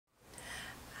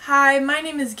Hi, my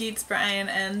name is Bryan,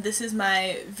 and this is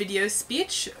my video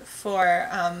speech for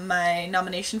my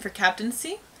nomination for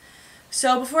captaincy.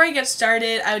 So before I get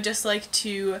started, I would just like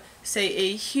to say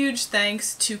a huge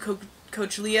thanks to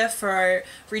Coach Leah for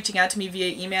reaching out to me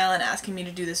via email and asking me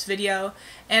to do this video,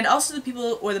 and also the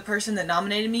people or the person that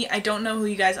nominated me. I don't know who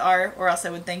you guys are, or else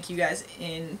I would thank you guys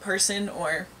in person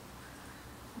or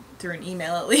through an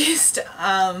email at least.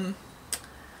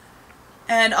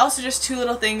 And also just two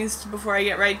little things before I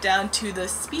get right down to the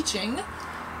speeching.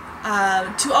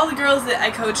 To all the girls that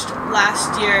I coached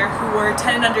last year who were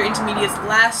 10 and under intermediates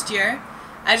last year,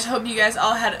 I just hope you guys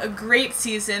all had a great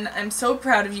season. I'm so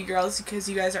proud of you girls because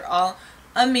you guys are all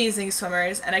amazing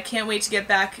swimmers, and I can't wait to get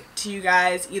back to you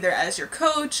guys either as your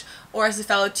coach or as a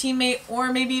fellow teammate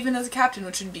or maybe even as a captain,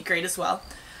 which would be great as well.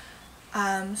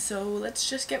 So let's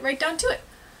just get right down to it.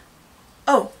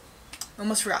 Oh,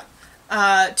 almost forgot.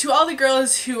 To all the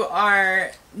girls who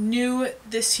are new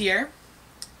this year,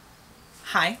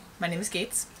 hi, my name is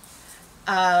Gates.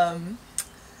 I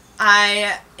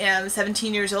am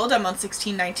 17 years old. I'm on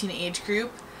 16-19 age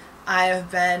group. I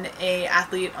have been an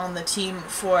athlete on the team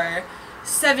for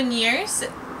 7 years,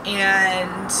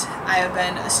 and I have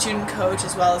been a student coach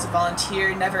as well as a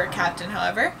volunteer, never a captain,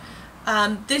 however.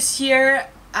 This year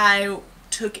I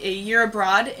took a year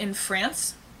abroad in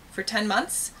France for 10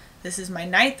 months. This is my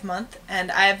 9th month,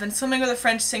 and I have been swimming with a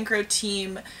French synchro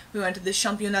team. We went to the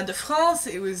Championnat de France.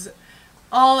 It's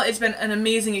been an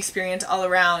amazing experience all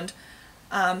around.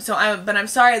 But I'm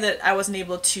sorry that I wasn't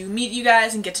able to meet you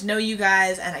guys and get to know you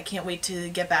guys, and I can't wait to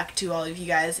get back to all of you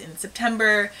guys in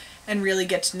September and really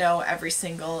get to know every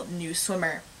single new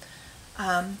swimmer.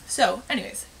 So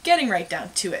anyways, getting right down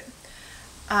to it.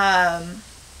 I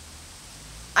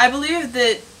believe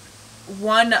that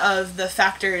one of the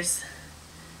factors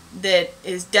that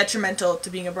is detrimental to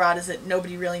being abroad is that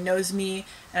nobody really knows me,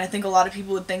 and I think a lot of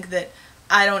people would think that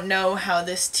I don't know how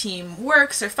this team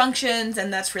works or functions,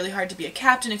 and that's really hard to be a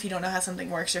captain if you don't know how something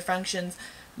works or functions.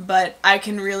 But I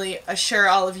can really assure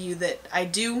all of you that I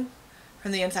do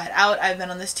from the inside out. I've been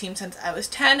on this team since I was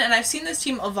 10, and I've seen this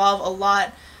team evolve a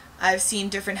lot. I've seen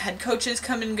different head coaches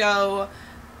come and go,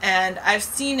 and I've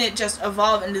seen it just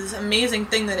evolve into this amazing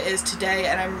thing that it is today,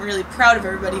 and I'm really proud of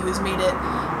everybody who's made it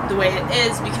the way it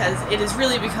is because it has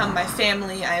really become my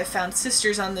family. I have found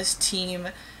sisters on this team.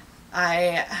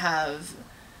 I have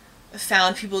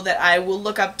found people that I will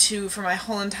look up to for my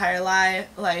whole entire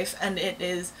life, and it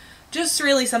is just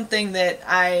really something that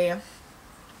I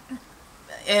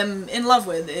am in love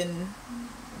with.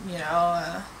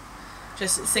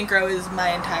 Just synchro is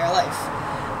my entire life.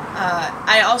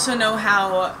 I also know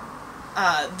how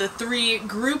the three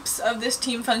groups of this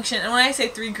team function, and when I say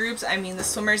three groups, I mean the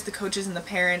swimmers, the coaches, and the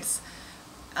parents.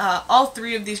 All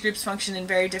three of these groups function in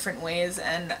very different ways,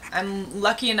 and I'm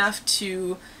lucky enough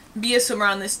to be a swimmer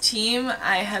on this team.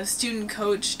 I have student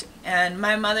coached, and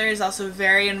my mother is also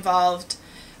very involved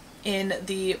in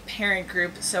the parent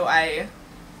group, so I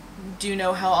do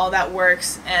know how all that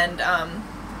works. And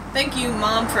thank you,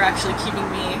 Mom, for actually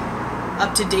keeping me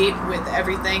up to date with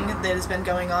everything that has been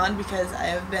going on, because I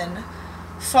have been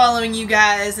following you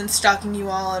guys and stalking you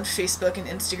all on Facebook and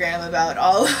Instagram about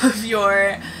all of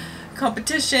your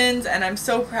competitions, and I'm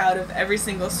so proud of every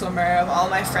single swimmer, of all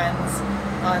my friends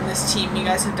on this team. You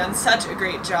guys have done such a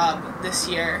great job this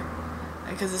year,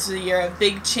 because this is a year of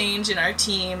big change in our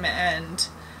team, and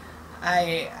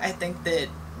I think that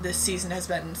this season has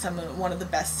been one of the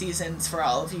best seasons for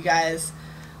all of you guys.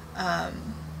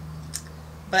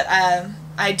 But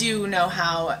I do know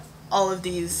how all of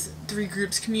these three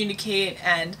groups communicate,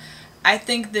 and I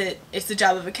think that it's the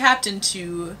job of a captain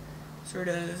to sort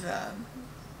of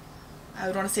I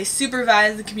would want to say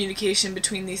supervise the communication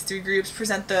between these three groups,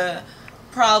 present the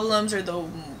problems or the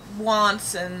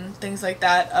wants and things like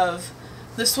that of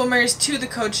the swimmers to the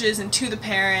coaches and to the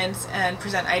parents, and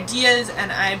present ideas,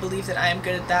 and I believe that I am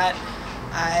good at that.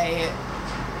 I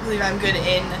believe I'm good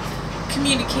in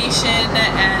communication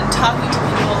and talking to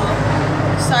people.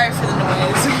 Sorry for the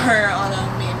noise, we're on a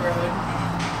main road.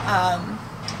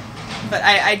 But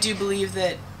I do believe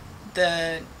that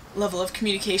the level of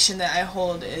communication that I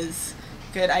hold is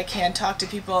good. I can talk to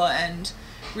people and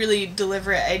really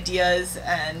deliver ideas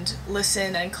and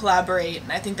listen and collaborate,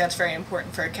 and I think that's very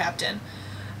important for a captain.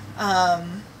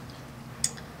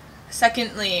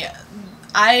 Secondly,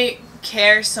 I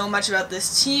care so much about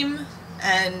this team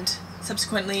and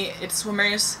subsequently its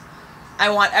swimmers. I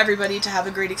want everybody to have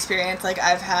a great experience like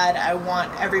I've had. I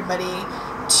want everybody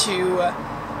to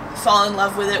fall in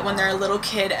love with it when they're a little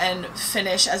kid and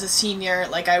finish as a senior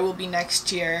like I will be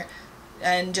next year,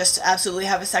 and just absolutely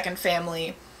have a second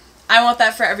family. I want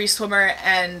that for every swimmer,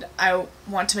 and I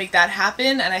want to make that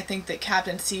happen, and I think that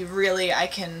Captaincy, really, I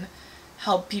can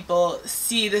help people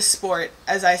see this sport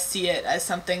as I see it, as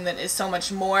something that is so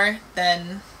much more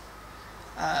than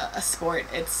a sport.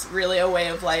 It's really a way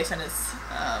of life, and it's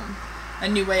a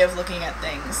new way of looking at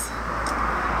things.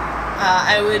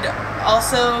 I would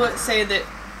also say that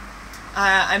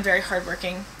I'm very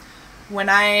hardworking. When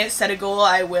I set a goal,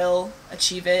 I will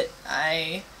achieve it.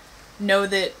 I know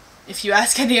that if you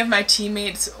ask any of my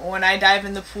teammates, when I dive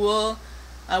in the pool,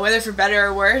 whether for better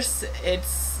or worse,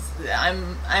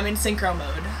 I'm in synchro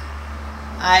mode.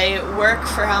 I work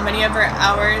for how many ever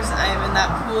hours I'm in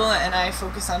that pool, and I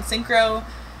focus on synchro,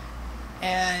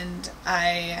 and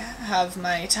I have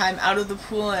my time out of the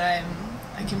pool, and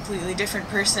I'm a completely different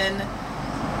person.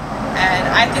 And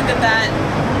I think that that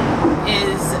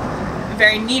is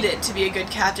very needed to be a good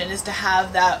captain, is to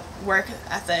have that work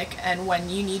ethic, and when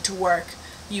you need to work,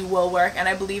 you will work, and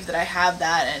I believe that I have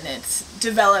that, and it's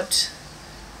developed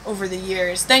over the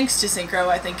years, thanks to synchro,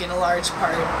 I think, in a large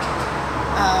part.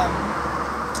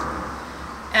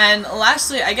 And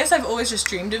lastly, I guess I've always just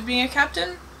dreamed of being a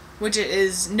captain, which it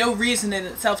is no reason in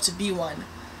itself to be one,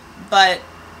 but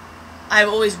I've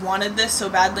always wanted this so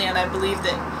badly, and I believe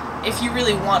that if you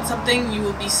really want something, you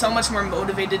will be so much more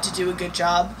motivated to do a good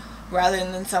job, rather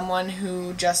than someone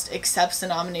who just accepts the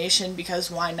nomination because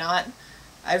why not.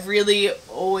 I've really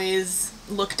always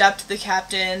looked up to the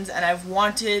captains, and I've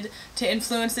wanted to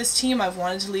influence this team. I've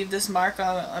wanted to leave this mark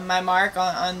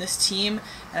on this team,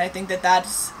 and I think that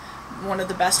that's one of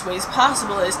the best ways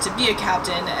possible, is to be a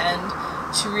captain and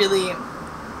to really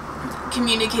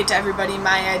communicate to everybody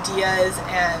my ideas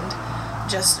and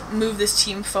just move this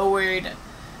team forward,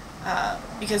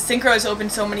 because synchro has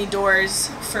opened so many doors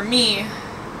for me.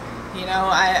 You know,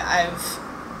 I've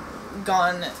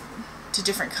gone to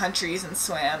different countries and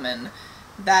swam, and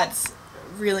that's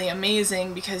really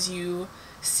amazing because you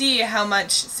see how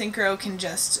much synchro can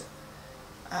just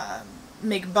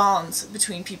make bonds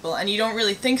between people, and you don't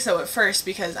really think so at first,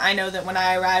 because I know that when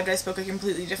I arrived I spoke a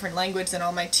completely different language than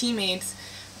all my teammates,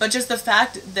 but just the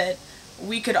fact that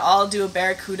we could all do a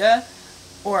barracuda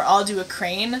or all do a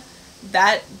crane,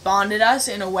 that bonded us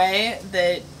in a way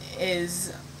that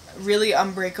is really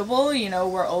unbreakable. You know,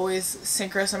 we're always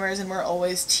synchro swimmers, and we're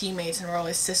always teammates, and we're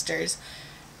always sisters,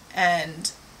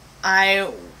 and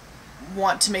I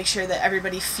want to make sure that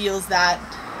everybody feels that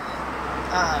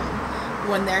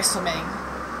when they're swimming,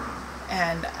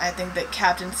 and I think that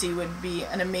captaincy would be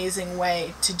an amazing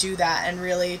way to do that, and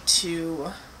really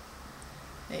to,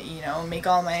 you know, make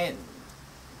all my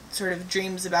sort of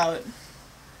dreams about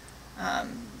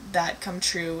that come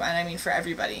true, and I mean for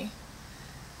everybody.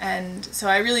 And so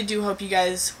I really do hope you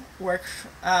guys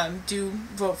do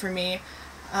vote for me.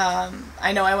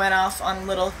 I know I went off on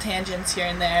little tangents here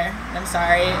and there, and I'm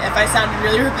sorry if I sounded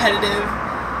really repetitive,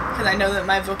 because I know that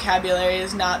my vocabulary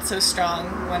is not so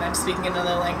strong when I'm speaking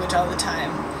another language all the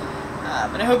time.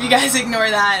 But I hope you guys ignore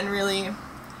that and really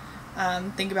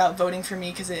think about voting for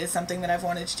me, because it is something that I've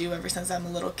wanted to do ever since I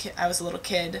was a little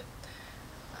kid.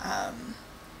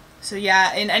 So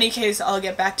yeah, in any case, I'll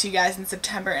get back to you guys in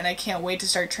September, and I can't wait to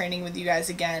start training with you guys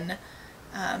again,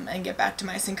 and get back to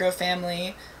my synchro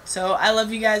family. So I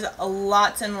love you guys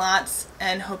lots and lots,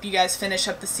 and hope you guys finish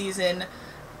up the season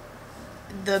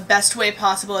the best way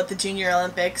possible at the Junior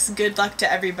Olympics. Good luck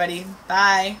to everybody.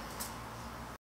 Bye.